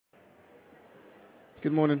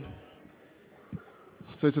Good morning.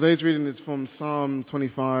 So today's reading is from Psalm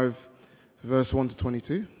 25, verse 1 to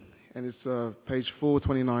 22, and it's page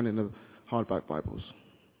 429 in the hardback Bibles.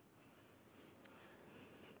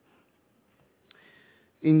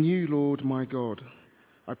 In you, Lord my God,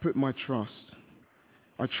 I put my trust.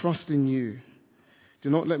 I trust in you. Do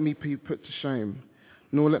not let me be put to shame,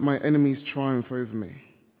 nor let my enemies triumph over me.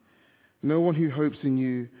 No one who hopes in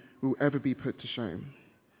you will ever be put to shame,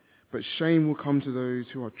 but shame will come to those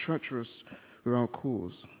who are treacherous without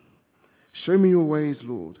cause. Show me your ways,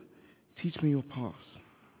 Lord. Teach me your paths.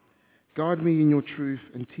 Guide me in your truth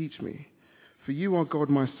and teach me, for you are God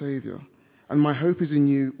my Saviour, and my hope is in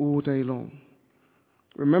you all day long.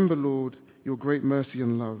 Remember, Lord, your great mercy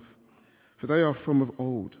and love, for they are from of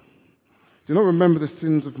old. Do not remember the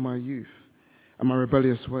sins of my youth and my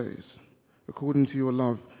rebellious ways. According to your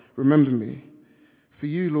love, remember me, for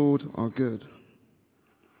you, Lord, are good.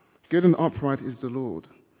 Good and upright is the Lord.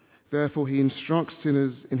 Therefore he instructs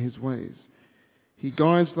sinners in his ways. He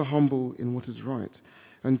guides the humble in what is right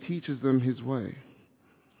and teaches them his way.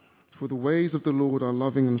 For the ways of the Lord are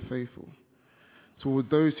loving and faithful toward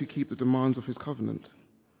those who keep the demands of his covenant.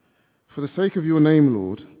 For the sake of your name,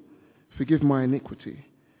 Lord, forgive my iniquity,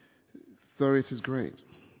 though it is great.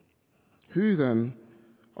 Who then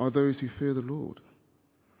are those who fear the Lord?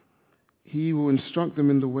 He will instruct them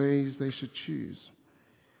in the ways they should choose.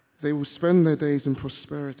 They will spend their days in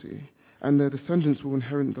prosperity, and their descendants will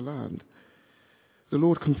inherit the land. The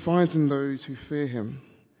Lord confides in those who fear him.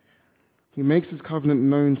 He makes his covenant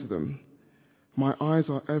known to them. My eyes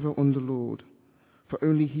are ever on the Lord, for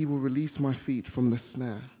only he will release my feet from the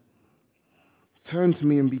snare. Turn to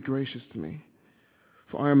me and be gracious to me,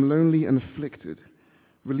 for I am lonely and afflicted.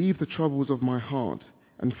 Relieve the troubles of my heart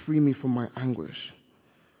and free me from my anguish.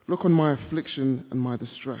 Look on my affliction and my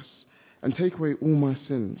distress, and take away all my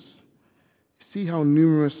sins. See how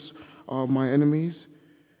numerous are my enemies,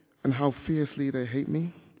 and how fiercely they hate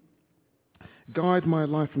me. Guide my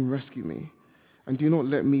life and rescue me, and do not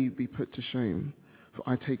let me be put to shame, for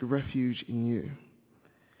I take refuge in you.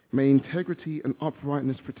 May integrity and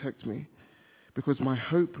uprightness protect me, because my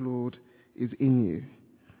hope, Lord, is in you.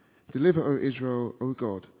 Deliver, O Israel, O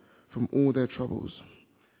God, from all their troubles.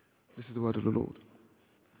 This is the word of the Lord.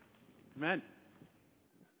 Amen.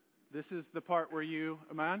 This is the part where you,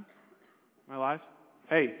 am I on? Am I live?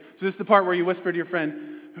 Hey, so this is the part where you whisper to your friend,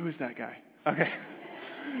 who is that guy? Okay.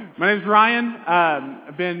 My name's Ryan.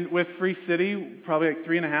 I've been with Free City probably like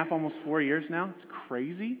 3.5, almost 4 years now. It's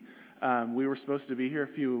crazy. We were supposed to be here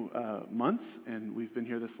a few months, and we've been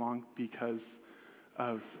here this long because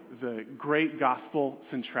of the great gospel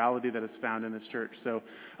centrality that is found in this church. So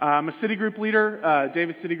I'm a city group leader,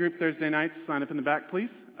 David City Group, Thursday nights. Sign up in the back, please.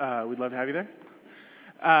 We'd love to have you there.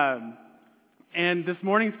 And this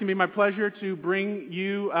morning it's going to be my pleasure to bring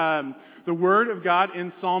you the Word of God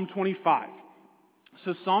in Psalm 25.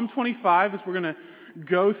 So Psalm 25, as we're going to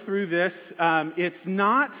go through this, it's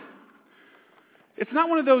not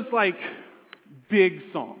one of those like big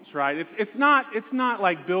psalms, right? It's not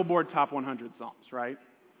like Billboard Top 100 psalms, right?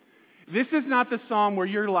 This is not the psalm where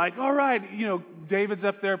you're like, all right, David's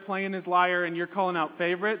up there playing his lyre and you're calling out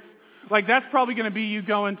favorites. Like, that's probably going to be you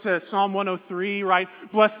going to Psalm 103, right?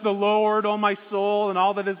 Bless the Lord, O my soul, and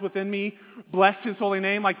all that is within me. Bless his holy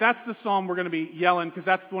name. Like, that's the psalm we're going to be yelling, because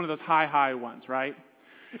that's one of those high ones, right?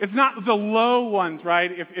 It's not the low ones, right?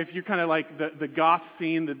 If you're kind of like the goth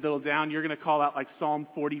scene, the little down, you're going to call out like Psalm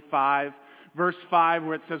 45, verse 5,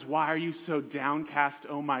 where it says, why are you so downcast,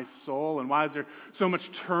 O my soul? And why is there so much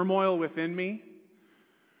turmoil within me?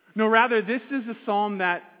 No, rather, this is a psalm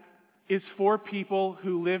that is for people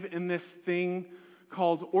who live in this thing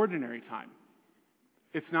called ordinary time.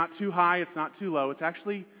 It's not too high, it's not too low. It's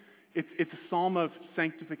actually, it's a psalm of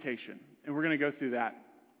sanctification. And we're going to go through that.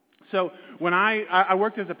 So when I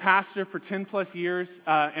worked as a pastor for 10 plus years,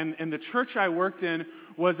 and the church I worked in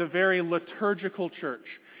was a very liturgical church.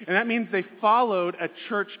 And that means they followed a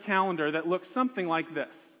church calendar that looked something like this.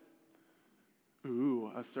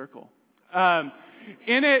 Ooh, a circle.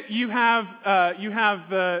 In it, you have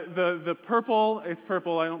the purple. It's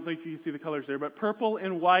purple. I don't think you can see the colors there, but purple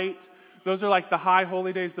and white. Those are like the high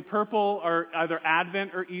holy days. The purple are either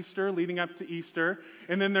Advent or Easter, leading up to Easter.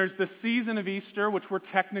 And then there's the season of Easter, which we're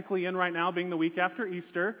technically in right now, being the week after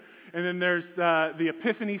Easter. And then there's the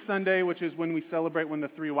Epiphany Sunday, which is when we celebrate when the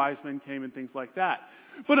 3 wise men came and things like that.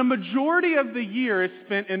 But a majority of the year is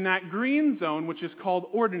spent in that green zone, which is called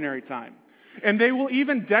ordinary time. And they will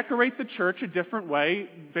even decorate the church a different way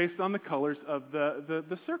based on the colors of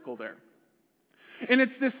the circle there. And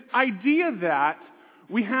it's this idea that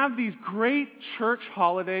we have these great church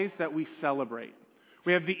holidays that we celebrate.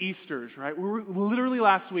 We have the Easters, right? Literally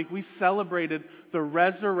last week, we celebrated the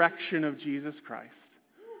resurrection of Jesus Christ.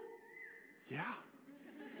 Yeah.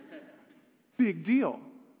 Big deal.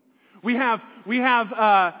 We have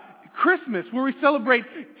Christmas, where we celebrate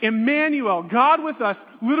Emmanuel, God with us,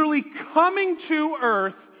 literally coming to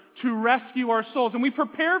earth to rescue our souls. And we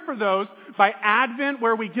prepare for those by Advent,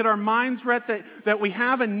 where we get our minds right that we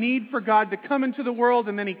have a need for God to come into the world,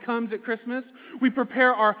 and then He comes at Christmas. We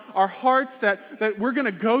prepare our hearts that we're going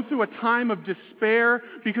to go through a time of despair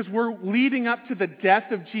because we're leading up to the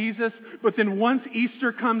death of Jesus. But then once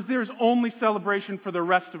Easter comes, there's only celebration for the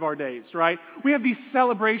rest of our days, right? We have these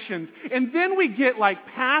celebrations. And then we get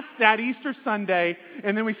past that Easter Sunday,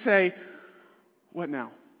 and then we say, what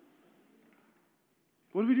now?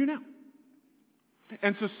 What do we do now?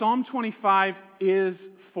 And so Psalm 25 is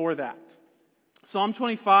for that. Psalm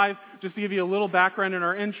 25, just to give you a little background in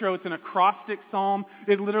our intro, it's an acrostic psalm.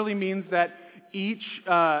 It literally means that each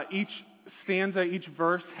stanza, each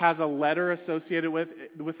verse has a letter associated with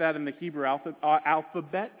that in the Hebrew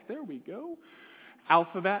alphabet. There we go.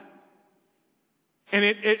 Alphabet. And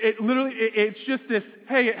it literally, it's just this,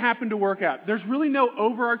 hey, it happened to work out. There's really no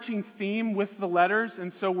overarching theme with the letters,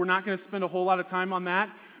 and so we're not going to spend a whole lot of time on that.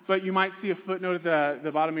 But you might see a footnote at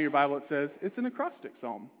the bottom of your Bible that says, it's an acrostic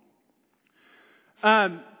psalm.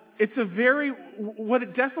 What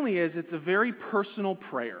it definitely is, it's a very personal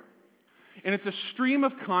prayer. And it's a stream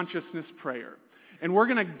of consciousness prayer. And we're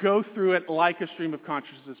going to go through it like a stream of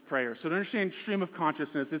consciousness prayer. So to understand stream of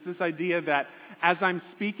consciousness, it's this idea that as I'm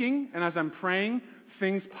speaking and as I'm praying,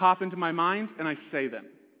 things pop into my mind and I say them.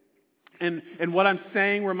 And what I'm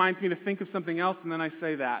saying reminds me to think of something else, and then I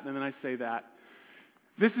say that, and then I say that.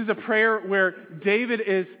 This is a prayer where David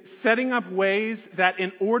is setting up ways that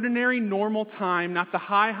in ordinary, normal time, not the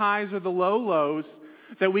high highs or the low lows,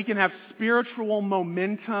 that we can have spiritual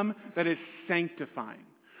momentum that is sanctifying.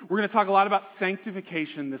 We're going to talk a lot about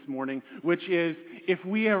sanctification this morning, which is if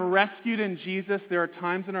we are rescued in Jesus, there are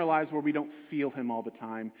times in our lives where we don't feel Him all the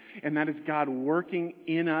time. And that is God working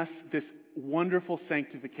in us this wonderful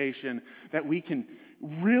sanctification that we can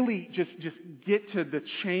really just get to the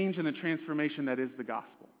change and the transformation that is the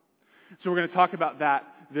gospel. So we're going to talk about that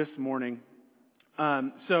this morning.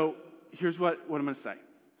 So here's what I'm going to say.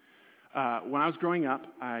 When I was growing up,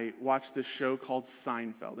 I watched this show called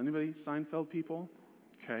Seinfeld. Anybody Seinfeld people?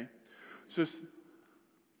 Okay. So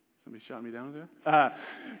somebody shot me down there.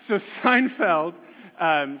 So Seinfeld,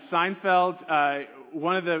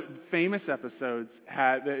 one of the famous episodes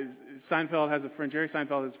Seinfeld has a friend, Jerry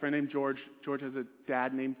Seinfeld has a friend named George. George has a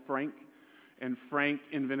dad named Frank. And Frank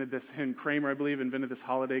and Kramer, I believe, invented this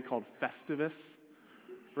holiday called Festivus.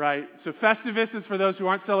 Right? So Festivus is for those who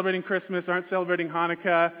aren't celebrating Christmas, aren't celebrating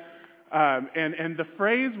Hanukkah. And the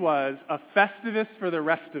phrase was, a Festivus for the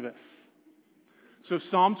rest of us. So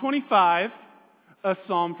Psalm 25, a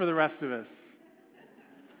psalm for the rest of us.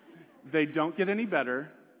 They don't get any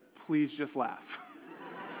better. Please just laugh.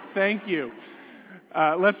 Thank you.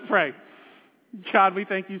 Let's pray. God, we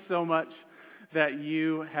thank you so much that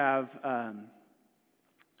you have,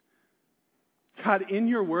 God, in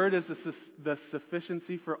your word is the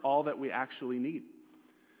sufficiency for all that we actually need.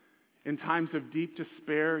 In times of deep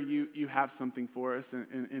despair, you have something for us.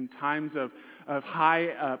 In times of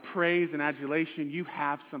high praise and adulation, you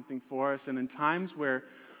have something for us. And in times where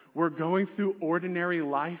we're going through ordinary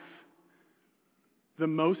life, the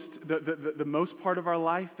most part of our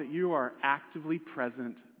life, that you are actively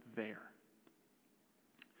present there.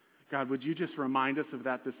 God, would you just remind us of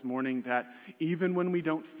that this morning, that even when we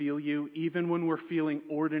don't feel you, even when we're feeling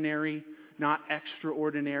ordinary, not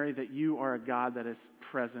extraordinary, that you are a God that is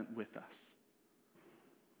present with us.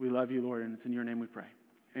 We love you, Lord, and it's in your name we pray.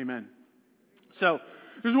 Amen. So,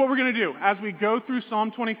 here's what we're going to do. As we go through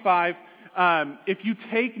Psalm 25, if you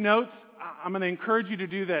take notes, I'm going to encourage you to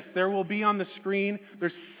do this. There will be on the screen,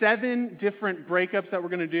 there's 7 different breakups that we're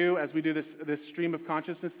going to do as we do this stream of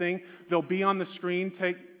consciousness thing. They'll be on the screen.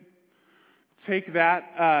 Take that.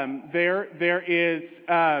 There is...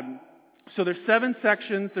 So there's 7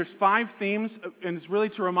 sections, there's 5 themes, and it's really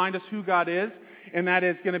to remind us who God is, and that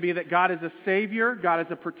is going to be that God is a Savior, God is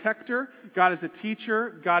a protector, God is a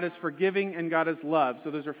teacher, God is forgiving, and God is love.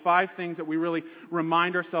 So those are 5 things that we really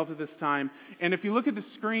remind ourselves at this time. And if you look at the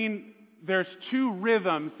screen, there's 2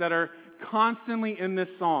 rhythms that are constantly in this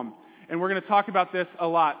psalm, and we're going to talk about this a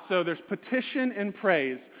lot. So there's petition and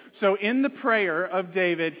praise. So in the prayer of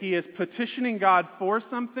David, he is petitioning God for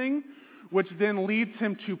something, which then leads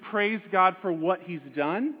him to praise God for what he's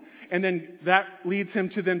done. And then that leads him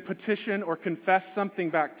to then petition or confess something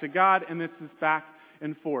back to God, and this is back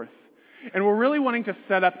and forth. And we're really wanting to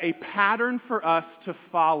set up a pattern for us to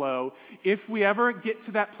follow if we ever get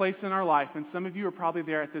to that place in our life, and some of you are probably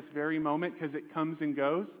there at this very moment because it comes and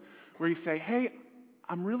goes, where you say, hey,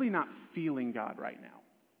 I'm really not feeling God right now.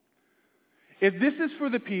 If this is for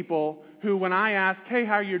the people who, when I ask, hey,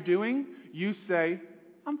 how are you doing? You say,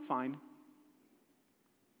 I'm fine.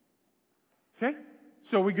 Okay?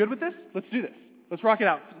 So are we good with this? Let's do this. Let's rock it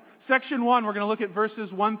out. Section 1, we're going to look at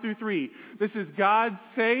verses 1 through 3. This is God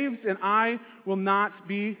saves and I will not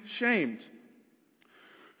be shamed.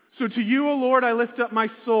 So to you, O Lord, I lift up my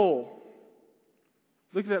soul.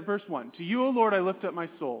 Look at that verse 1. To you, O Lord, I lift up my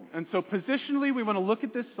soul. And so positionally, we want to look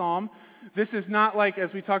at this psalm. This is not like, as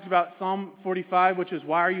we talked about, Psalm 45, which is,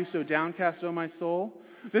 why are you so downcast, O my soul?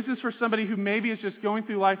 This is for somebody who maybe is just going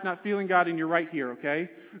through life not feeling God, and you're right here, okay?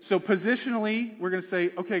 So positionally, we're going to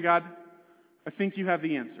say, okay, God, I think you have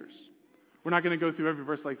the answers. We're not going to go through every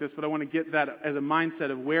verse like this, but I want to get that as a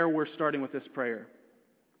mindset of where we're starting with this prayer.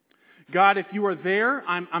 God, if you are there,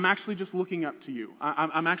 I'm actually just looking up to you.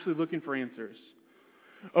 I'm actually looking for answers.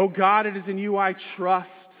 Oh God, it is in you I trust.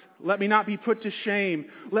 Let me not be put to shame.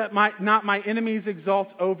 Let not my enemies exalt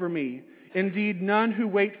over me. Indeed, none who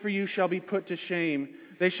wait for you shall be put to shame.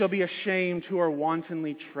 They shall be ashamed who are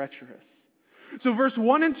wantonly treacherous. So verse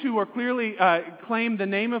 1 and 2 are clearly claim the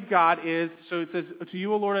name of God is, so it says, to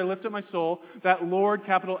you, O Lord, I lift up my soul. That Lord,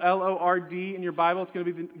 capital L-O-R-D in your Bible, it's going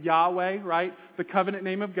to be the Yahweh, right? The covenant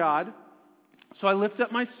name of God. So I lift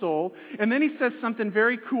up my soul. And then he says something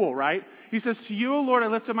very cool, right? He says, to you, O Lord, I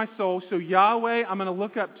lift up my soul. So Yahweh, I'm going to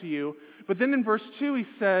look up to you. But then in verse 2 he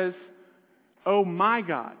says, oh my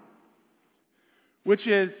God. Which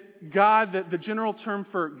is God, the general term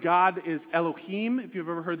for God is Elohim, if you've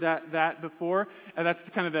ever heard that before. And that's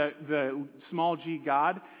kind of the small g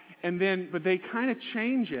God. And then, but they kind of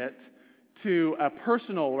change it to a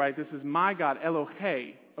personal, right? This is my God,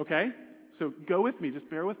 Elohe. Okay? So go with me, just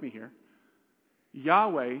bear with me here.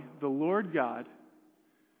 Yahweh, the Lord God,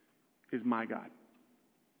 is my God.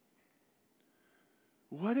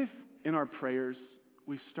 What if in our prayers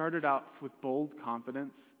we started out with bold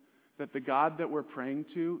confidence that the God that we're praying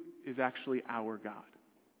to is actually our God?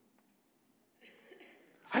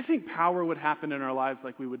 I think power would happen in our lives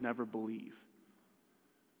like we would never believe.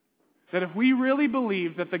 That if we really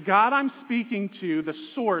believe that the God I'm speaking to, the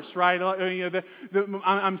source, right?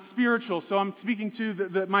 I'm spiritual, so I'm speaking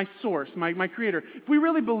to my source, my creator. If we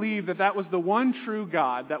really believe that that was the one true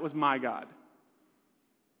God, that was my God,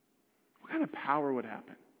 what kind of power would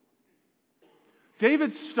happen?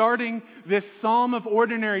 David's starting this psalm of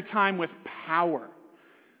ordinary time with power.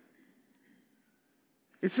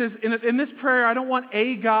 It says, in this prayer, I don't want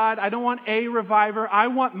a God, I don't want a reviver, I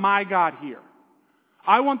want my God here.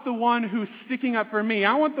 I want the one who's sticking up for me.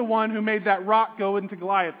 I want the one who made that rock go into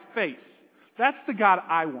Goliath's face. That's the God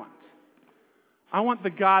I want. I want the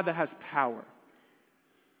God that has power.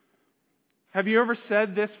 Have you ever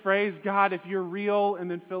said this phrase, God, if you're real, and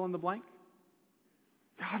then fill in the blank?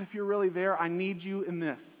 God, if you're really there, I need you in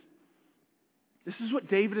this. This is what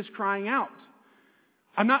David is crying out.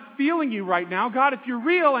 I'm not feeling you right now. God, if you're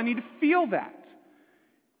real, I need to feel that.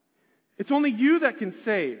 It's only you that can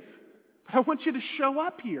save. But I want you to show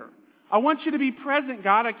up here. I want you to be present,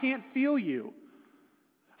 God. I can't feel you.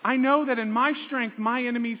 I know that in my strength, my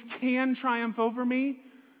enemies can triumph over me,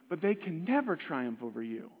 but they can never triumph over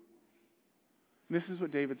you. And this is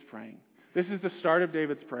what David's praying. This is the start of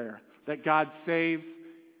David's prayer, that God saves,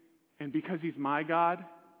 and because He's my God,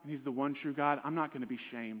 and He's the one true God, I'm not going to be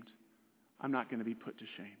shamed. I'm not going to be put to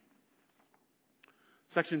shame.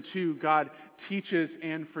 Section 2, God teaches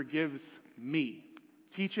and forgives me.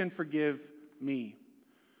 Teach and forgive me.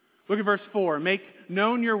 Look at verse 4. Make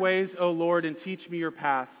known your ways, O Lord, and teach me your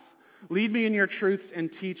paths. Lead me in your truths and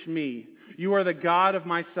teach me. You are the God of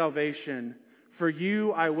my salvation. For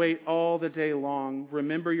you I wait all the day long.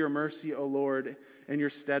 Remember your mercy, O Lord, and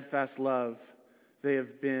your steadfast love. They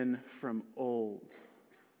have been from old.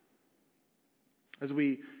 As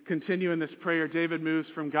we continue in this prayer, David moves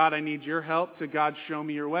from God, I need your help, to God, show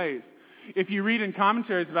me your ways. If you read in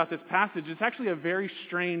commentaries about this passage, it's actually a very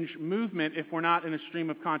strange movement if we're not in a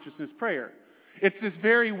stream of consciousness prayer. It's this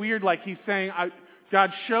very weird, like he's saying,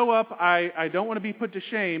 God, show up, I don't want to be put to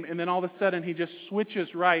shame, and then all of a sudden he just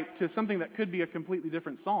switches right to something that could be a completely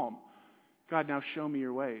different psalm. God, now show me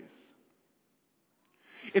your ways.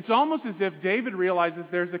 It's almost as if David realizes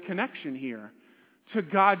there's a connection here to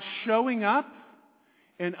God showing up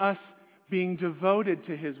and us being devoted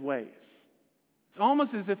to His ways. It's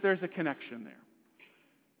almost as if there's a connection there.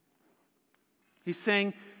 He's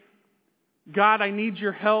saying, God, I need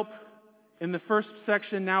your help. In the first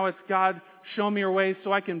section, now it's God, show me your ways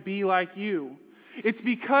so I can be like you. It's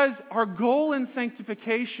because our goal in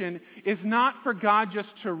sanctification is not for God just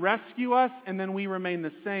to rescue us and then we remain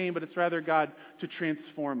the same, but it's rather God to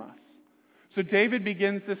transform us. So David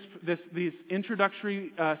begins these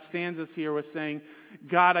introductory stanzas here with saying,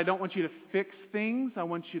 God, I don't want you to fix things. I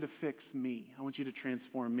want you to fix me. I want you to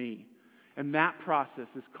transform me. And that process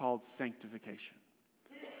is called sanctification.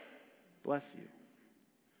 Bless you.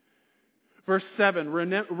 Verse 7,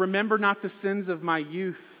 remember not the sins of my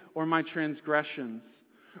youth or my transgressions.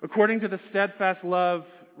 According to the steadfast love,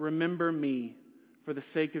 remember me for the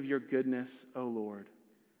sake of your goodness, O Lord.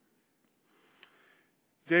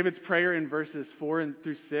 David's prayer in verses 4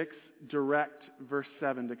 through 6 direct verse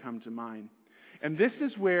 7 to come to mind. And this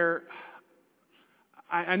is where,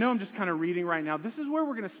 I know I'm just kind of reading right now, this is where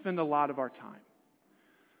we're going to spend a lot of our time.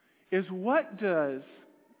 Is what does,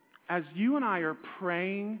 as you and I are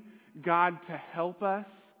praying God to help us,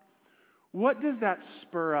 what does that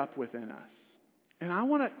spur up within us? And I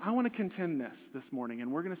want to contend this morning, and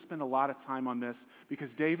we're going to spend a lot of time on this because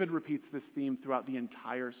David repeats this theme throughout the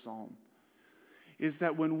entire psalm, is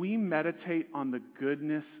that when we meditate on the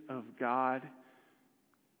goodness of God,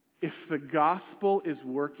 if the gospel is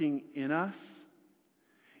working in us,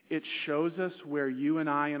 it shows us where you and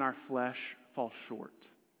I in our flesh fall short.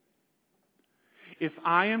 If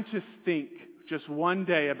I am to think just one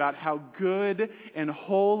day about how good and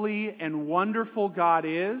holy and wonderful God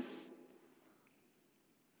is,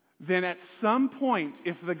 then at some point,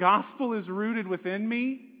 if the gospel is rooted within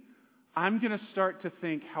me, I'm going to start to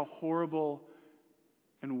think how horrible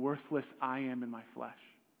and worthless I am in my flesh.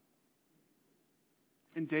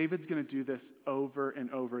 And David's going to do this over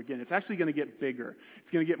and over again. It's actually going to get bigger.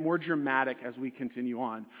 It's going to get more dramatic as we continue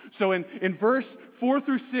on. So in verse 4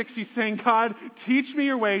 through 6, he's saying, God, teach me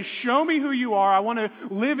your ways. Show me who you are. I want to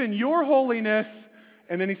live in your holiness.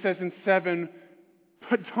 And then he says in 7,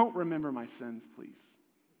 but don't remember my sins, please.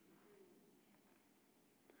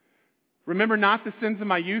 Remember not the sins of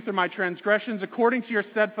my youth or my transgressions. According to your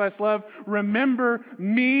steadfast love, remember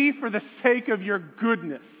me for the sake of your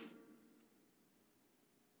goodness.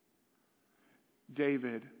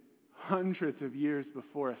 David, hundreds of years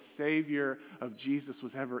before a Savior of Jesus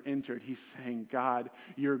was ever entered, he's saying, God,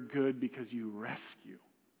 you're good because you rescue.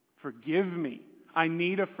 Forgive me. I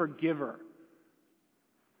need a forgiver.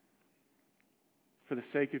 For the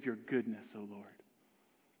sake of your goodness, O Lord.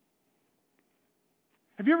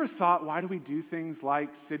 Have you ever thought, why do we do things like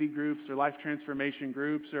city groups or life transformation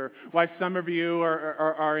groups, or why some of you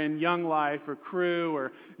are in Young Life or Cru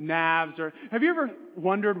or NAVs? Or have you ever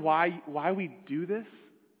wondered why we do this?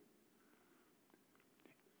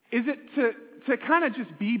 Is it to kind of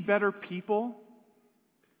just be better people?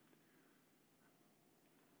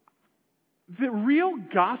 The real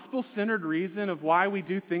gospel-centered reason of why we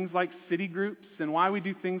do things like city groups and why we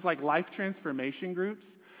do things like life transformation groups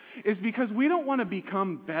is because we don't want to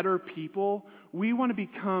become better people. We want to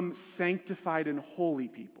become sanctified and holy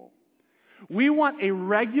people. We want a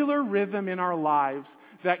regular rhythm in our lives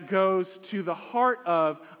that goes to the heart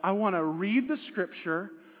of, I want to read the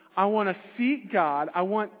Scripture, I want to seek God, I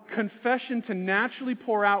want confession to naturally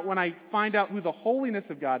pour out when I find out who the holiness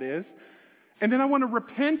of God is, and then I want to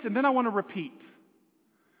repent, and then I want to repeat.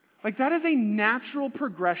 Like, that is a natural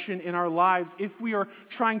progression in our lives if we are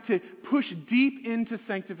trying to push deep into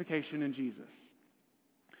sanctification in Jesus.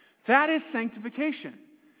 That is sanctification.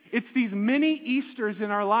 It's these many Easters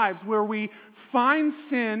in our lives where we find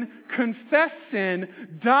sin, confess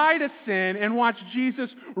sin, die to sin, and watch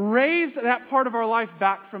Jesus raise that part of our life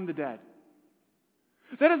back from the dead.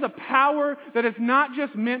 That is a power that is not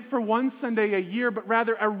just meant for one Sunday a year, but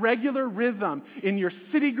rather a regular rhythm in your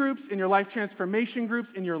city groups, in your life transformation groups,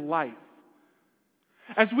 in your life.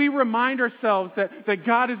 As we remind ourselves that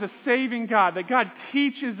God is a saving God, that God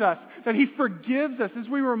teaches us, that He forgives us, as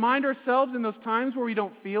we remind ourselves in those times where we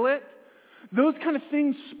don't feel it, those kind of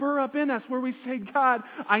things spur up in us where we say, God,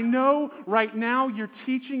 I know right now you're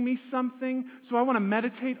teaching me something, so I want to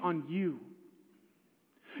meditate on you.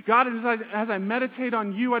 God, as I meditate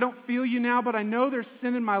on you, I don't feel you now, but I know there's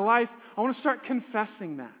sin in my life. I want to start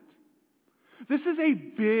confessing that. This is a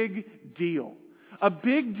big deal. A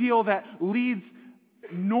big deal that leads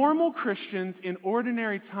normal Christians in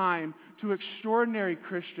ordinary time to extraordinary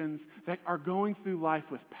Christians that are going through life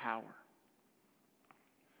with power.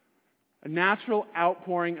 A natural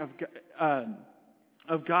outpouring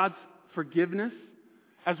of God's forgiveness,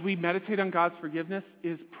 as we meditate on God's forgiveness,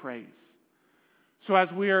 is praise. So as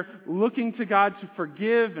we are looking to God to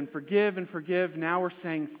forgive and forgive and forgive, now we're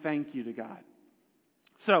saying thank you to God.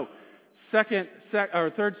 So,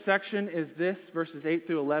 third section is this, verses 8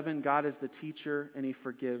 through 11. God is the teacher and He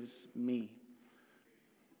forgives me.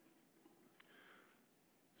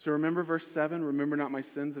 So remember verse 7, remember not my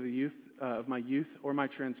sins of my youth or my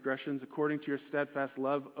transgressions. According to your steadfast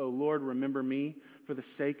love, O Lord, remember me for the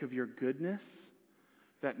sake of your goodness.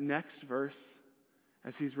 That next verse,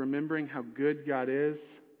 as he's remembering how good God is,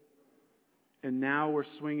 and now we're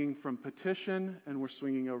swinging from petition and we're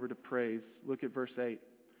swinging over to praise. Look at verse 8.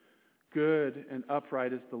 Good and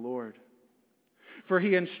upright is the Lord, for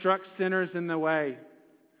he instructs sinners in the way.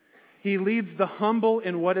 He leads the humble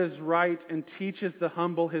in what is right and teaches the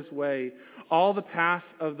humble his way. All the paths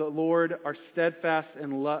of the Lord are steadfast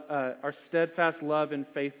love and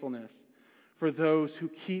faithfulness for those who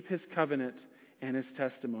keep his covenant and his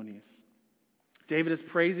testimonies. David is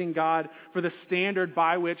praising God for the standard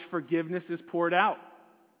by which forgiveness is poured out.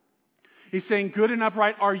 He's saying, good and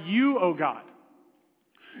upright are you, O God.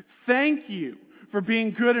 Thank you for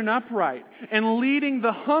being good and upright and leading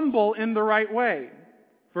the humble in the right way.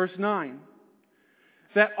 Verse 9,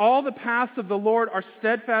 that all the paths of the Lord are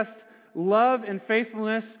steadfast love and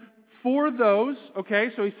faithfulness for those,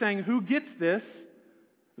 okay, so he's saying who gets this?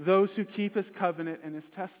 Those who keep his covenant and his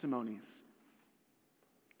testimonies.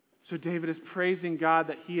 So David is praising God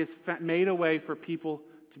that he has made a way for people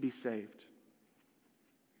to be saved.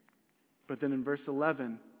 But then in verse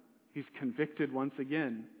 11, he's convicted once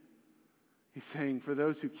again. He's saying, for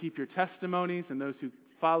those who keep your testimonies and those who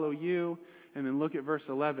follow you. And then look at verse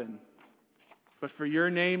 11. But for your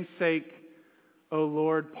name's sake, O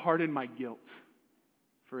Lord, pardon my guilt,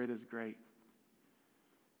 for it is great.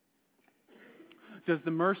 Does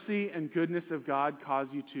the mercy and goodness of God cause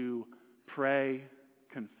you to pray,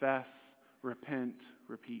 confess, repent,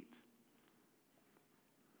 repeat?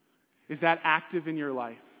 Is that active in your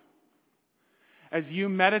life? As you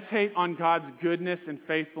meditate on God's goodness and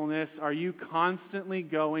faithfulness, are you constantly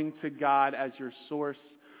going to God as your source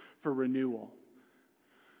for renewal?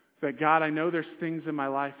 That God, I know there's things in my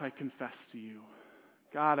life I confess to you.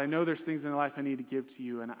 God, I know there's things in my life I need to give to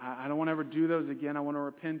you, and I don't want to ever do those again. I want to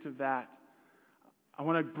repent of that. I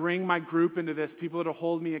want to bring my group into this, people that will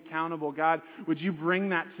hold me accountable. God, would you bring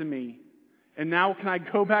that to me? And now can I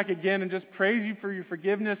go back again and just praise you for your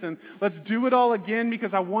forgiveness, and let's do it all again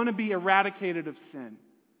because I want to be eradicated of sin.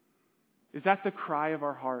 Is that the cry of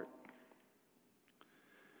our heart?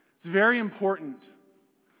 It's very important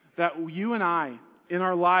that you and I, in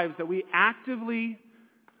our lives, that we actively...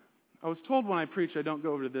 I was told when I preach I don't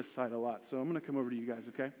go over to this side a lot, so I'm going to come over to you guys,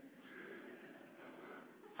 okay?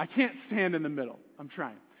 I can't stand in the middle. I'm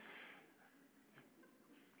trying.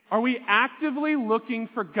 Are we actively looking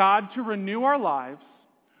for God to renew our lives,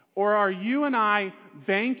 or are you and I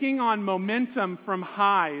banking on momentum from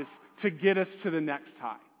highs to get us to the next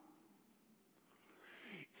high?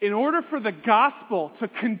 In order for the gospel to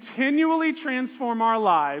continually transform our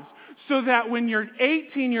lives so that when you're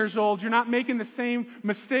 18 years old, you're not making the same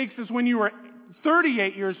mistakes as when you were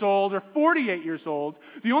 38 years old or 48 years old,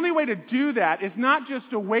 the only way to do that is not just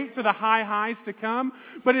to wait for the high highs to come,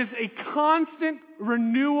 but is a constant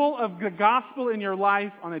renewal of the gospel in your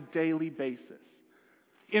life on a daily basis.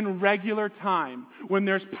 In regular time, when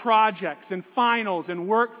there's projects and finals and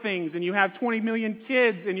work things and you have 20 million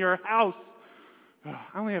kids in your house.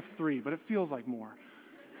 I only have 3, but it feels like more.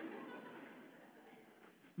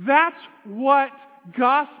 That's what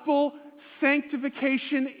gospel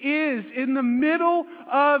sanctification is. In the middle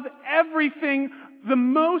of everything, the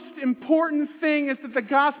most important thing is that the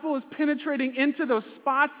gospel is penetrating into those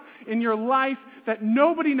spots in your life that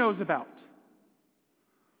nobody knows about.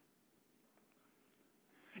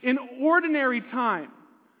 In ordinary time,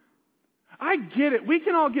 I get it. We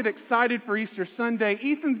can all get excited for Easter Sunday.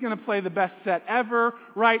 Ethan's going to play the best set ever,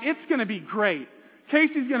 right? It's going to be great.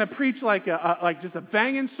 Casey's going to preach like just a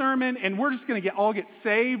banging sermon, and we're just going to all get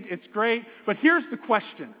saved. It's great. But here's the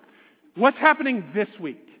question. What's happening this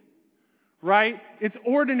week? Right? It's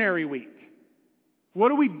ordinary week.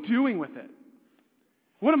 What are we doing with it?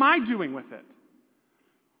 What am I doing with it?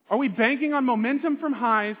 Are we banking on momentum from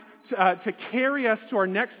highs to carry us to our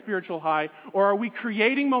next spiritual high, or are we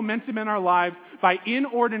creating momentum in our lives by, in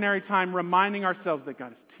ordinary time, reminding ourselves that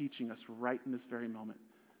God is teaching us right in this very moment?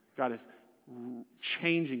 God is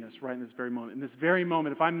changing us right in this very moment. In this very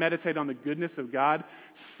moment, if I meditate on the goodness of God,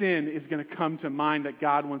 sin is going to come to mind that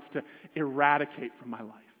God wants to eradicate from my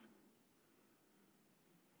life.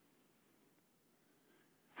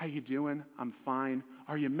 How you doing? I'm fine.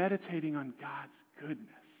 Are you meditating on God's goodness?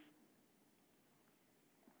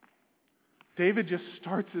 David just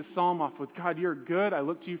starts his psalm off with, God, you're good. I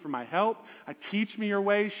look to you for my help. Teach me your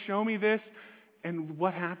ways. Show me this. And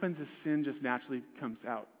what happens is sin just naturally comes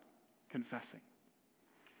out. Confessing.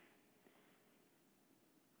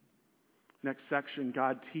 Next section,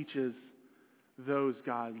 God teaches those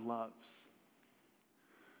God loves.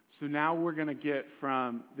 So now we're going to get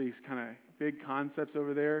from these kind of big concepts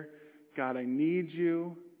over there. God, I need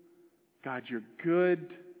you. God, you're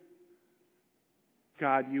good.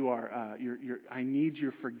 God, you are. I need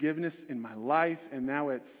your forgiveness in my life. And now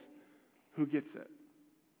it's who gets it.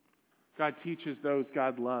 God teaches those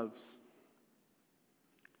God loves.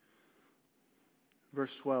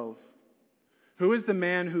 Verse 12. Who is the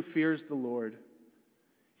man who fears the Lord?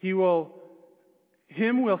 Him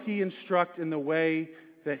will he instruct in the way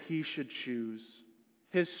that he should choose.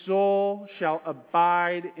 His soul shall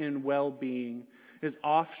abide in well-being. His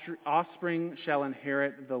offspring shall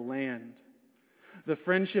inherit the land. The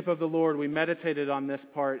friendship of the Lord, we meditated on this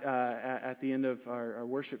part at the end of our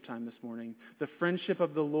worship time this morning. The friendship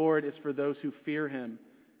of the Lord is for those who fear Him,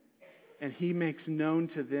 and He makes known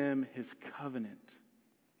to them His covenant.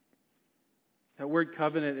 That word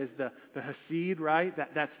covenant is the Hesed, right?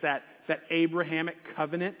 That's that Abrahamic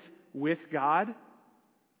covenant with God.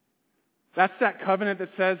 That's that covenant that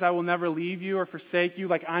says, I will never leave you or forsake you.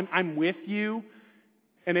 Like, I'm with you.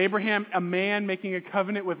 And Abraham, a man making a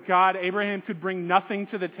covenant with God, Abraham could bring nothing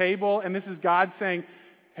to the table. And this is God saying,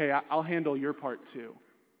 hey, I'll handle your part too.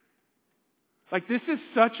 Like, this is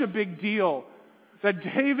such a big deal that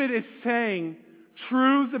David is saying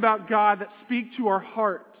truths about God that speak to our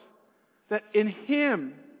heart. That in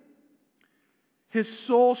Him, His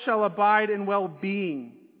soul shall abide in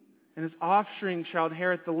well-being, and His offspring shall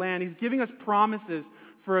inherit the land. He's giving us promises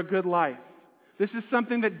for a good life. This is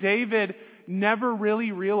something that David never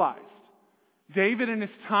really realized. David, in his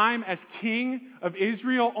time as king of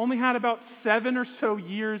Israel, only had about 7 or so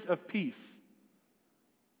years of peace.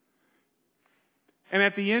 And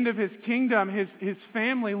at the end of his kingdom, his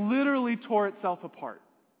family literally tore itself apart.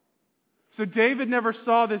 So David never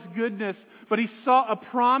saw this goodness, but he saw a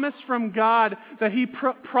promise from God that he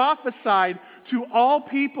prophesied to all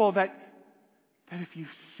people that if you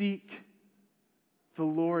seek the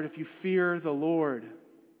Lord, if you fear the Lord,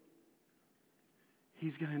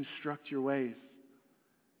 He's going to instruct your ways.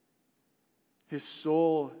 Your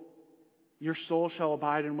soul shall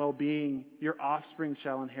abide in well-being. Your offspring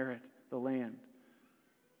shall inherit the land.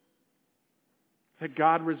 That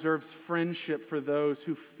God reserves friendship for those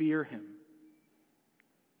who fear Him.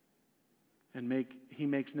 And He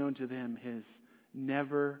makes known to them His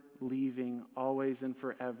never-leaving, always and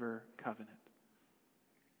forever covenant.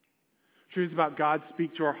 Truths about God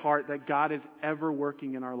speak to our heart that God is ever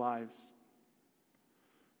working in our lives.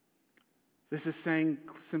 This is saying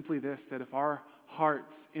simply this, that if our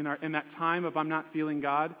hearts, in that time of I'm not feeling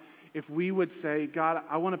God, if we would say, God,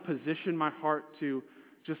 I want to position my heart to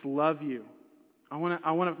just love you. I want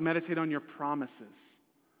to meditate on your promises.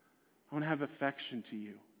 I want to have affection to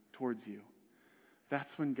you, towards you. That's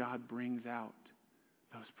when God brings out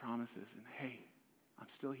those promises. And hey, I'm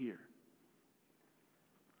still here.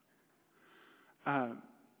 A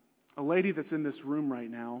lady that's in this room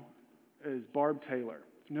right now is Barb Taylor.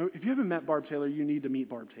 If you haven't met Barb Taylor, you need to meet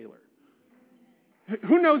Barb Taylor.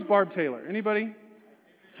 Who knows Barb Taylor? Anybody?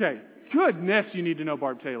 Okay. Goodness, you need to know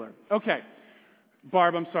Barb Taylor. Okay.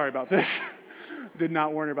 Barb, I'm sorry about this. Did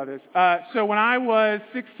not warn her about this. So when I was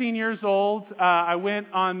 16 years old, I went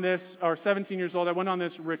on this, or 17 years old, I went on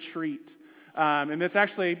this retreat. And that's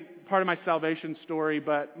actually part of my salvation story,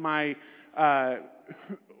 but my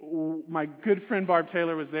good friend Barb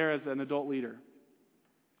Taylor was there as an adult leader.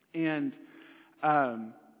 And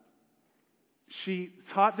she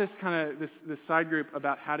taught this side group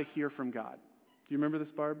about how to hear from God. Do you remember this,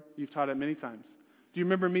 Barb? You've taught it many times. Do you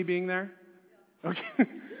remember me being there? Okay.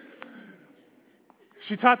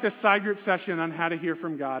 She taught this side group session on how to hear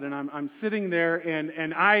from God, and I'm sitting there,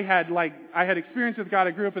 and I had experience with God.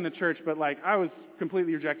 I grew up in the church, but I was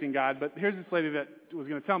completely rejecting God. But here's this lady that was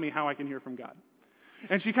going to tell me how I can hear from God.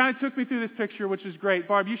 And she kind of took me through this picture, which is great.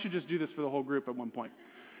 Barb, you should just do this for the whole group at one point.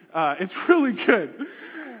 It's really good.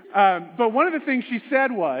 But one of the things she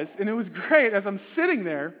said was, and it was great, as I'm sitting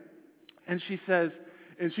there, and she says,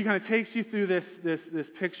 and she kind of takes you through this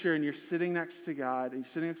picture, and you're sitting next to God, and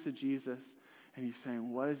you're sitting next to Jesus, and you're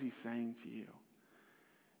saying, what is He saying to you?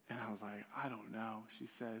 And I was like, I don't know. She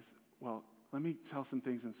says, well, let me tell some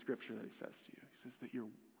things in Scripture that He says to you. He says that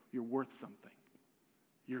you're worth something.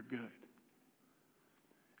 You're good.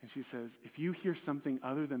 And she says, if you hear something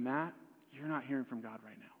other than that, you're not hearing from God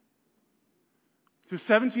right now. So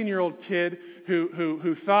a 17-year-old kid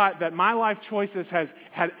who thought that my life choices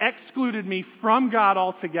had excluded me from God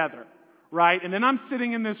altogether, right? And then I'm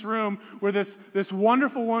sitting in this room where this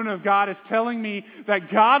wonderful woman of God is telling me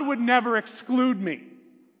that God would never exclude me.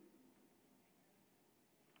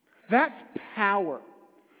 That's power.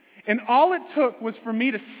 And all it took was for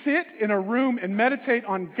me to sit in a room and meditate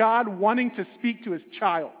on God wanting to speak to His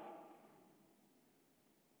child.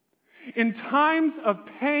 In times of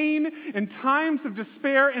pain, in times of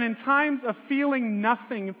despair, and in times of feeling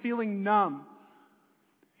nothing and feeling numb,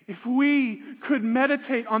 if we could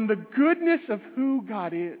meditate on the goodness of who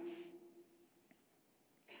God is,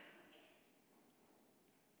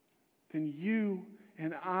 then you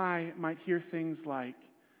and I might hear things like,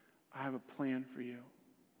 I have a plan for you.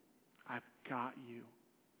 I've got you.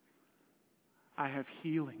 I have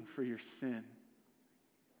healing for your sin.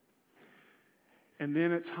 And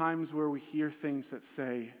then at times where we hear things that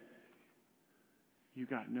say, you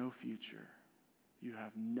got no future. You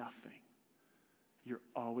have nothing. You're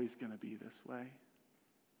always going to be this way.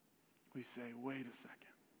 We say, wait a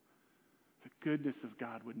second. The goodness of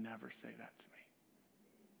God would never say that to me.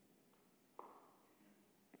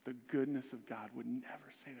 The goodness of God would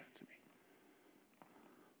never say that to me.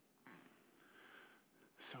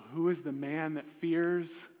 So who is the man that fears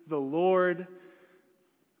the Lord?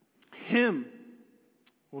 Him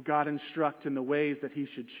will God instruct in the ways that he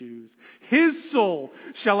should choose. His soul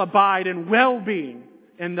shall abide in well-being,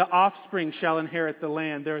 and the offspring shall inherit the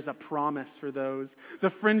land. There is a promise for those.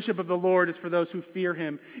 The friendship of the Lord is for those who fear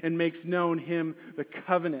him and makes known him the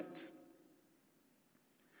covenant.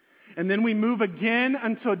 And then we move again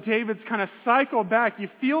until David's kind of cycled back. You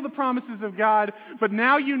feel the promises of God, but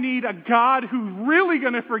now you need a God who's really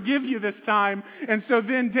going to forgive you this time. And so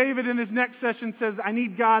then David in his next session says, I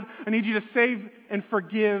need you to save and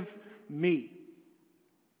forgive me.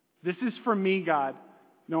 This is for me, God.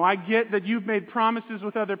 No, I get that you've made promises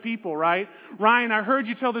with other people, right? Ryan, I heard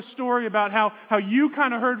you tell the story about how you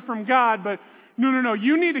kind of heard from God, but no.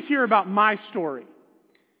 You need to hear about my story.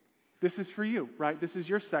 This is for you, right? This is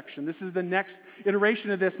your section. This is the next iteration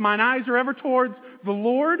of this. Mine eyes are ever towards the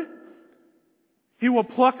Lord. He will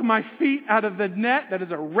pluck my feet out of the net. That is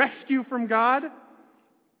a rescue from God.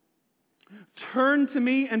 Turn to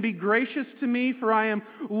me and be gracious to me, for I am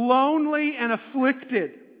lonely and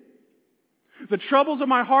afflicted. The troubles of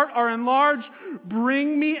my heart are enlarged.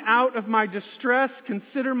 Bring me out of my distress.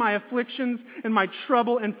 Consider my afflictions and my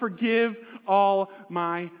trouble and forgive all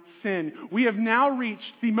my sin. We have now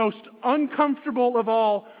reached the most uncomfortable of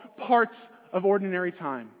all parts of ordinary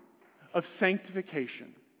time, of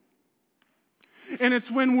sanctification. And it's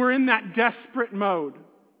when we're in that desperate mode.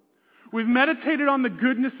 We've meditated on the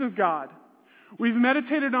goodness of God. We've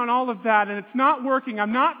meditated on all of that, and it's not working.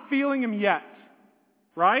 I'm not feeling him yet.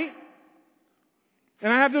 Right?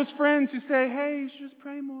 And I have those friends who say, hey, you should just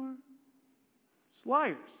pray more. It's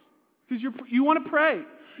liars. Because you want to pray.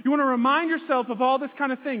 You want to remind yourself of all this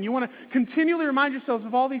kind of thing. You want to continually remind yourselves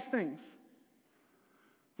of all these things.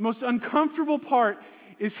 The most uncomfortable part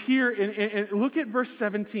is here. And look at verse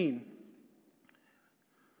 17.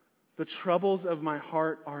 The troubles of my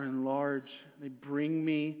heart are enlarged. They bring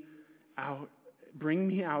me out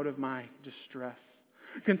of my distress.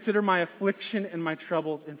 Consider my affliction and my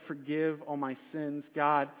troubles and forgive all my sins.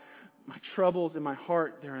 God, my troubles in my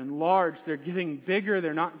heart, they're enlarged. They're getting bigger.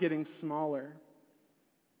 They're not getting smaller.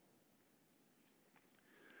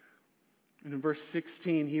 And in verse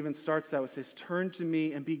 16, he even starts that with, says, turn to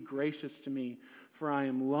me and be gracious to me, for I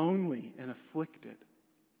am lonely and afflicted.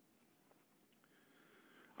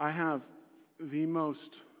 I have the most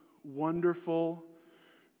wonderful,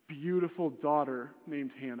 beautiful daughter named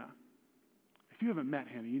Hannah. If you haven't met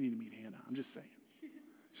Hannah, you need to meet Hannah. I'm just saying.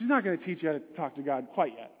 She's not going to teach you how to talk to God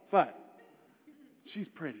quite yet, but she's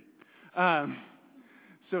pretty.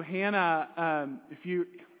 So Hannah, if you're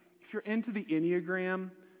into the Enneagram,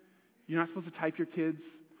 you're not supposed to type your kids,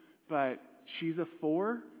 but she's a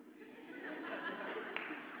 4.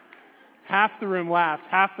 Half the room laughed.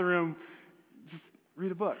 Half the room just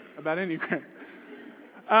read a book about Enneagram.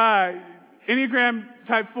 Enneagram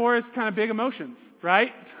type 4 is kind of big emotions,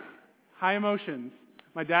 right? High emotions.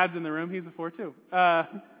 My dad's in the room. He's a 4 too.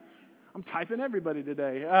 I'm typing everybody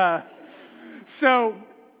today. So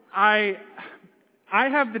I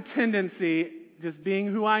have the tendency, just being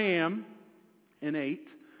who I am, innate,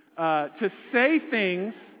 to say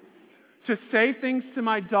things to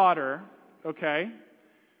my daughter, okay?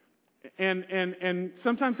 And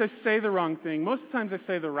sometimes I say the wrong thing. Most of the times I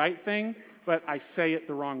say the right thing, but I say it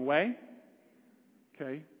the wrong way.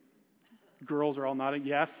 Okay? Girls are all nodding.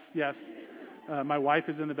 Yes. My wife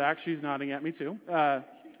is in the back. She's nodding at me too.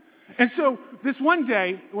 And so this one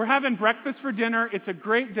day, we're having breakfast for dinner. It's a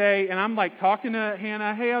great day. And I'm like talking to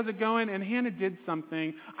Hannah. Hey, how's it going? And Hannah did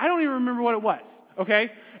something. I don't even remember what it was. Okay?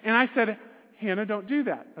 And I said, Hannah, don't do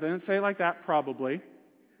that. But I didn't say it like that, probably.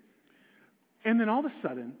 And then all of a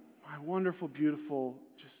sudden, my wonderful, beautiful,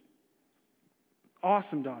 just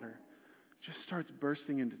awesome daughter just starts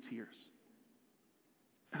bursting into tears.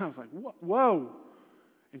 And I was like, whoa.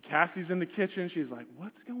 And Cassie's in the kitchen. She's like,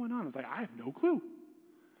 what's going on? I was like, I have no clue.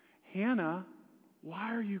 Hannah,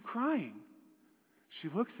 why are you crying? She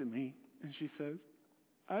looks at me and she says,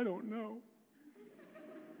 I don't know.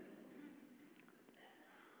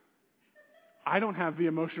 I don't have the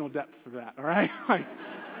emotional depth for that, all right? Like,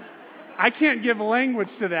 I can't give language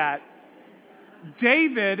to that.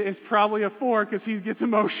 David is probably a 4 because he gets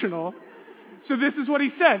emotional. So this is what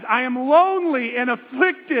he says. I am lonely and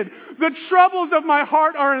afflicted. The troubles of my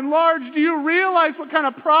heart are enlarged. Do you realize what kind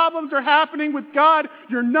of problems are happening with God?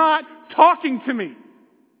 You're not talking to me.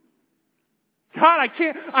 God, I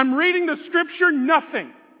can't. I'm reading the scripture,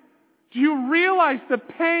 nothing. Do you realize the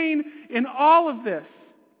pain in all of this?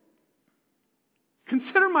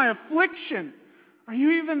 Consider my affliction. Are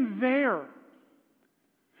you even there?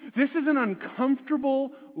 This is an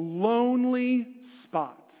uncomfortable, lonely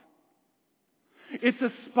spot. It's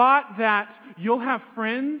a spot that you'll have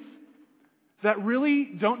friends that really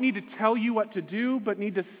don't need to tell you what to do, but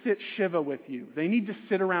need to sit Shiva with you. They need to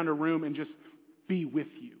sit around a room and just be with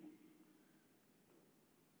you.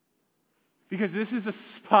 Because this is a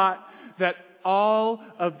spot that all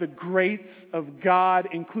of the greats of God,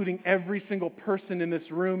 including every single person in this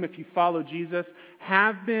room, if you follow Jesus,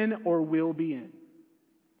 have been or will be in.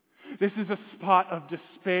 This is a spot of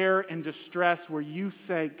despair and distress where you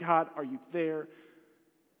say, God, are you there?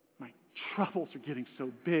 My troubles are getting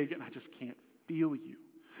so big and I just can't feel you.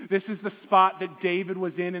 This is the spot that David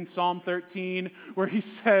was in Psalm 13, where he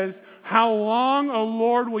says, how long, O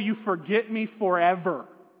Lord, will you forget me forever?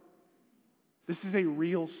 This is a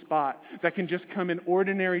real spot that can just come in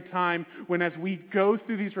ordinary time when, as we go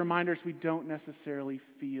through these reminders, we don't necessarily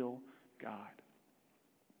feel God.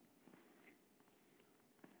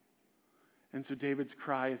 And so David's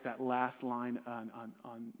cry is that last line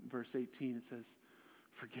on verse 18. It says,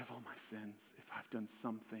 forgive all my sins if I've done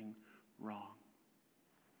something wrong.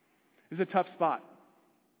 It's a tough spot.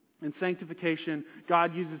 In sanctification,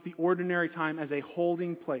 God uses the ordinary time as a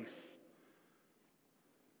holding place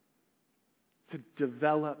to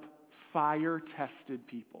develop fire-tested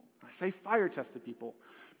people. I say fire-tested people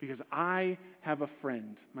because I have a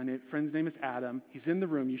friend. My friend's name is Adam. He's in the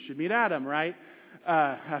room. You should meet Adam, right?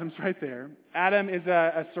 Adam's right there. Adam is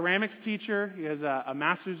a ceramics teacher. He has a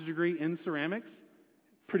master's degree in ceramics.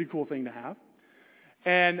 Pretty cool thing to have.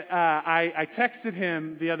 And I texted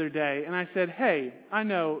him the other day, and I said, hey, I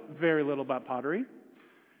know very little about pottery.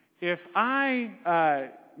 If I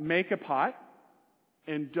make a pot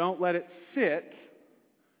and don't let it sit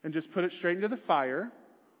and just put it straight into the fire,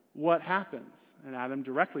 what happens? And Adam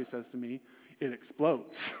directly says to me, it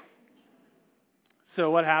explodes. So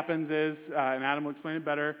what happens is, and Adam will explain it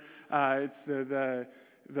better, it's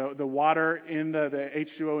the water in the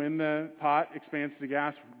H2O in the pot expands to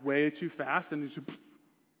gas way too fast, and it's just,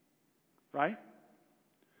 right?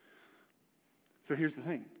 So here's the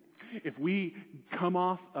thing. If we come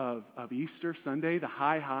off of Easter Sunday, the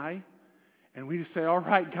high, and we just say, all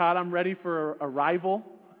right, God, I'm ready for arrival.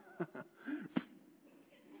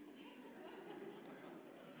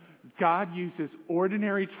 God uses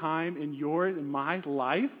ordinary time in yours and my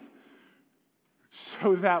life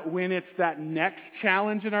so that when it's that next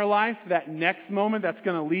challenge in our life, that next moment that's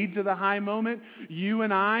going to lead to the high moment, you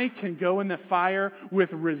and I can go in the fire with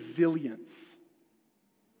resilience.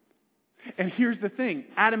 And here's the thing.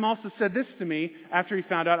 Adam also said this to me after he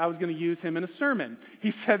found out I was going to use him in a sermon.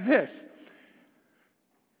 He said this,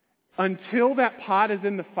 until that pot is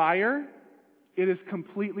in the fire, it is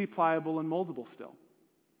completely pliable and moldable still.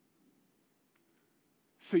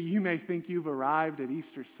 So you may think you've arrived at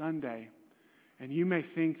Easter Sunday, and you may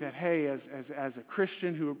think that, hey, as a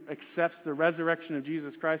Christian who accepts the resurrection of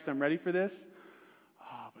Jesus Christ, I'm ready for this.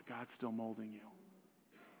 Oh, but God's still molding you.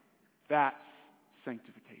 That's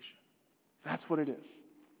sanctification. That's what it is.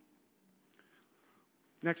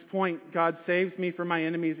 Next point, God saves me from my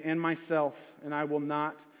enemies and myself, and I will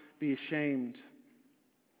not be ashamed.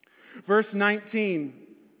 Verse 19,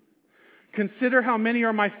 consider how many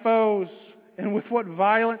are my foes, and with what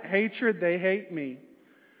violent hatred they hate me.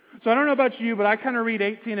 So I don't know about you, but I kind of read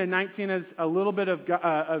 18 and 19 as a little bit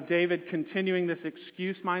of David continuing this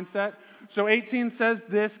excuse mindset. So 18 says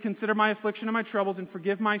this, consider my affliction and my troubles and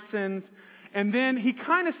forgive my sins. And then he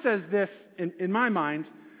kind of says this in my mind,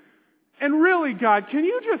 and really, God, can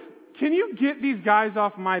you get these guys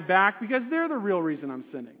off my back? Because they're the real reason I'm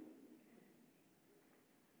sinning.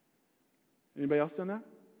 Anybody else done that?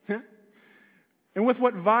 And with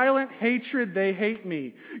what violent hatred they hate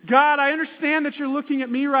me. God, I understand that you're looking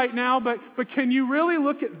at me right now, but can you really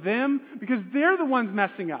look at them? Because they're the ones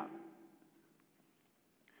messing up.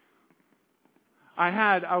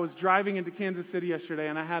 I was driving into Kansas City yesterday,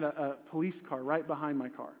 and I had a police car right behind my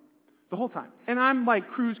car the whole time. And I'm like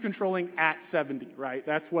cruise controlling at 70, right?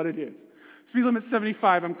 That's what it is. Speed limit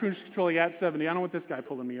 75, I'm cruise controlling at 70. I don't want this guy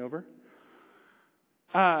pulling me over.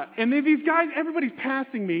 And then these guys, everybody's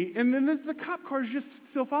passing me, and then the cop car's just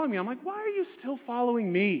still following me. I'm like, why are you still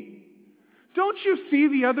following me? Don't you see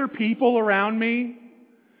the other people around me?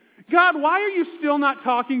 God, why are you still not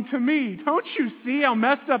talking to me? Don't you see how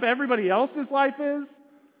messed up everybody else's life is?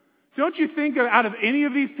 Don't you think out of any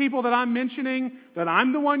of these people that I'm mentioning that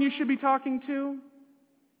I'm the one you should be talking to?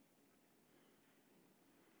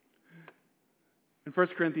 In 1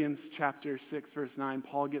 Corinthians chapter 6, verse 9,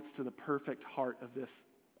 Paul gets to the perfect heart of this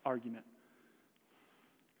argument.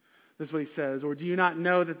 This is what he says, or do you not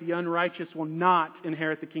know that the unrighteous will not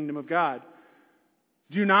inherit the kingdom of God?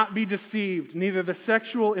 Do not be deceived. Neither the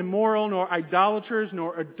sexual immoral, nor idolaters,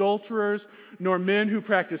 nor adulterers, nor men who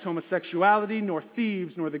practice homosexuality, nor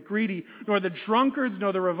thieves, nor the greedy, nor the drunkards,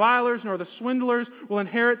 nor the revilers, nor the swindlers will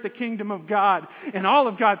inherit the kingdom of God. And all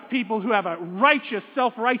of God's people who have a righteous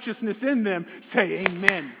self-righteousness in them say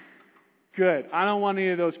amen. Good. I don't want any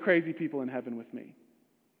of those crazy people in heaven with me.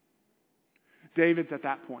 David's at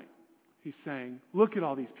that point. He's saying, look at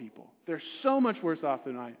all these people. They're so much worse off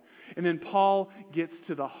than I am. And then Paul gets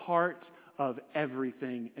to the heart of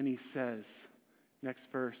everything, and he says, next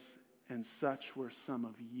verse, and such were some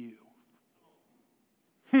of you.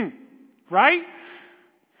 Right?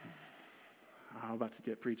 I'm about to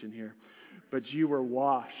get preaching here. But you were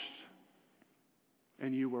washed,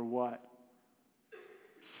 and you were what?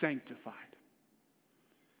 Sanctified.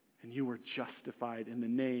 And you were justified in the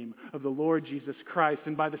name of the Lord Jesus Christ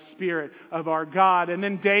and by the Spirit of our God. And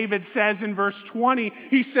then David says in verse 20,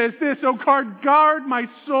 he says this, O God, guard my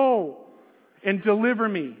soul and deliver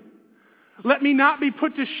me. Let me not be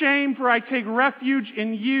put to shame, for I take refuge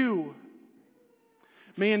in you.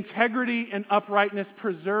 May integrity and uprightness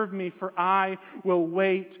preserve me, for I will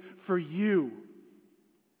wait for you.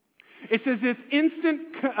 It says this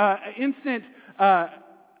instant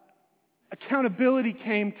accountability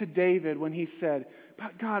came to David when he said,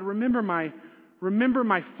 God, remember my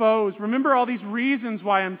foes. Remember all these reasons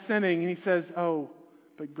why I'm sinning. And he says, oh,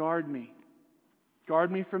 but guard me.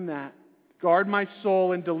 Guard me from that. Guard my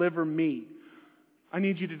soul and deliver me. I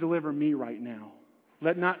need you to deliver me right now.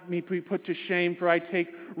 Let not me be put to shame, for I take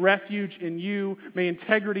refuge in you. May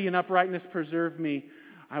integrity and uprightness preserve me.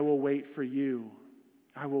 I will wait for you.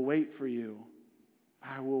 I will wait for you.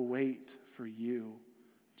 I will wait for you.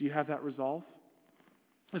 Do you have that resolve?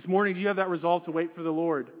 This morning, do you have that resolve to wait for the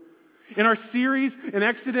Lord? In our series in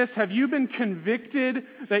Exodus, have you been convicted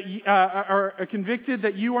that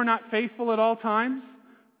you are not faithful at all times?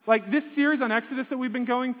 Like this series on Exodus that we've been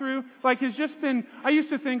going through, has just been, I used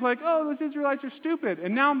to think oh, those Israelites are stupid.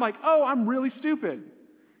 And now I'm like, oh, I'm really stupid.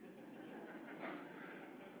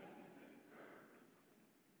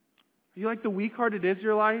 Are you like the weak-hearted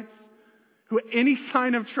Israelites? Who any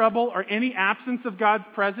sign of trouble or any absence of God's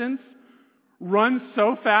presence runs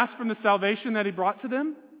so fast from the salvation that He brought to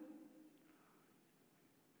them?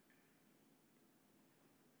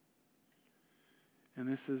 And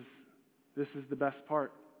this is the best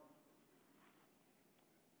part.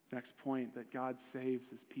 Next point, that God saves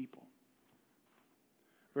His people.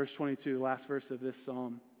 Verse 22, last verse of this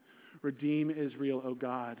psalm. Redeem Israel, O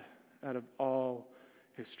God, out of all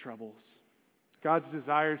his troubles. God's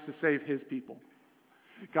desire is to save His people.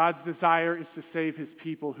 God's desire is to save His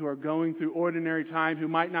people who are going through ordinary time, who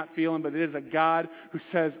might not feel Him, but it is a God who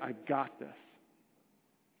says, I got this.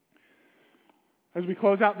 As we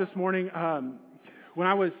close out this morning, when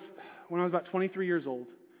I was about 23 years old,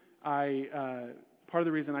 part of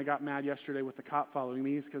the reason I got mad yesterday with the cop following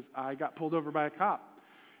me is because I got pulled over by a cop.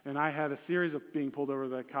 And I had a series of being pulled over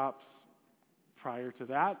by cops prior to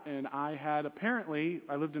that, and I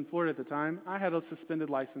lived in Florida at the time, I had a suspended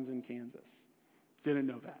license in Kansas. Didn't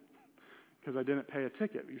know that, because I didn't pay a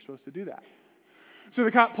ticket. You're supposed to do that. So the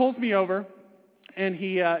cop pulls me over, and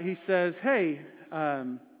he says, hey,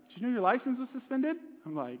 did you know your license was suspended?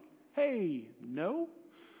 I'm like, hey, no.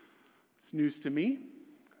 It's news to me.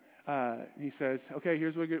 He says, okay,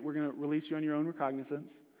 here's what we're going to release you on your own recognizance,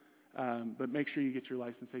 but make sure you get your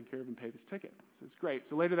license taken care of and pay this ticket. So it's great.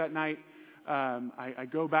 So later that night, I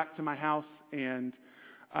go back to my house, and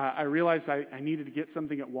I realized I needed to get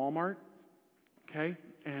something at Walmart. Okay?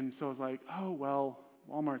 And so I was like, oh, well,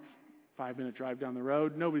 Walmart's a 5-minute drive down the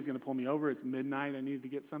road. Nobody's going to pull me over. It's midnight. I needed to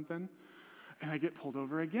get something. And I get pulled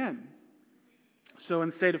over again. So in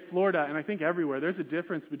the state of Florida, and I think everywhere, there's a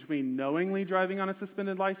difference between knowingly driving on a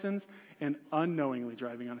suspended license and unknowingly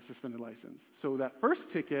driving on a suspended license. So that first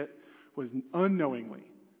ticket was unknowingly.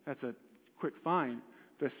 That's a quick fine.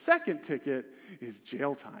 The second ticket is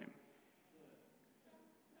jail time.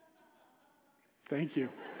 Thank you.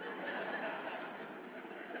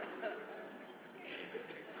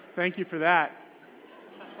 Thank you for that.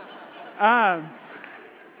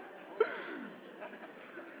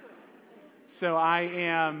 So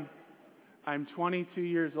I'm 22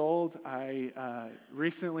 years old. I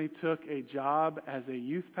recently took a job as a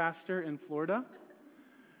youth pastor in Florida.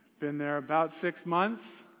 Been there about 6 months.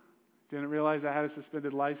 Didn't realize I had a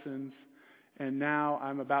suspended license. And now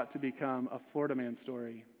I'm about to become a Florida man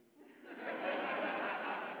story.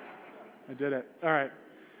 I did it. All right.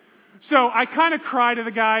 So I kind of cry to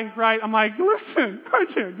the guy, right? I'm like, listen, I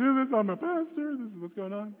can't do this. I'm a pastor. This is what's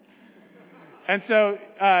going on. And so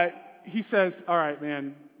he says, all right,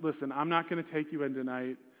 man, listen, I'm not going to take you in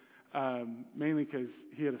tonight, mainly because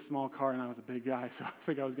he had a small car and I was a big guy, so I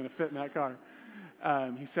think I was going to fit in that car.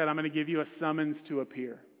 He said, I'm going to give you a summons to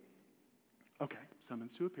appear. Okay,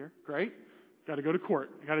 summons to appear. Great. Got to go to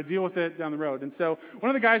court. Got to deal with it down the road. And so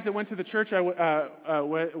one of the guys that went to the church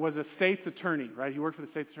was a state's attorney, right? He worked for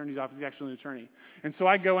the state's attorney's office. He's actually an attorney. And so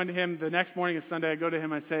I go into him the next morning of Sunday. I go to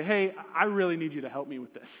him. I say, hey, I really need you to help me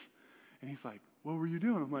with this. And he's like, what were you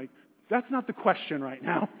doing? I'm like, that's not the question right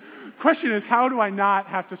now. The question is, how do I not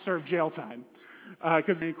have to serve jail time?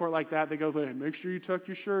 Because in any court like that, they go, hey, make sure you tuck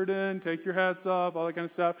your shirt in, take your hats off, all that kind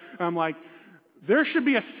of stuff. And I'm like, there should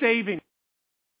be a saving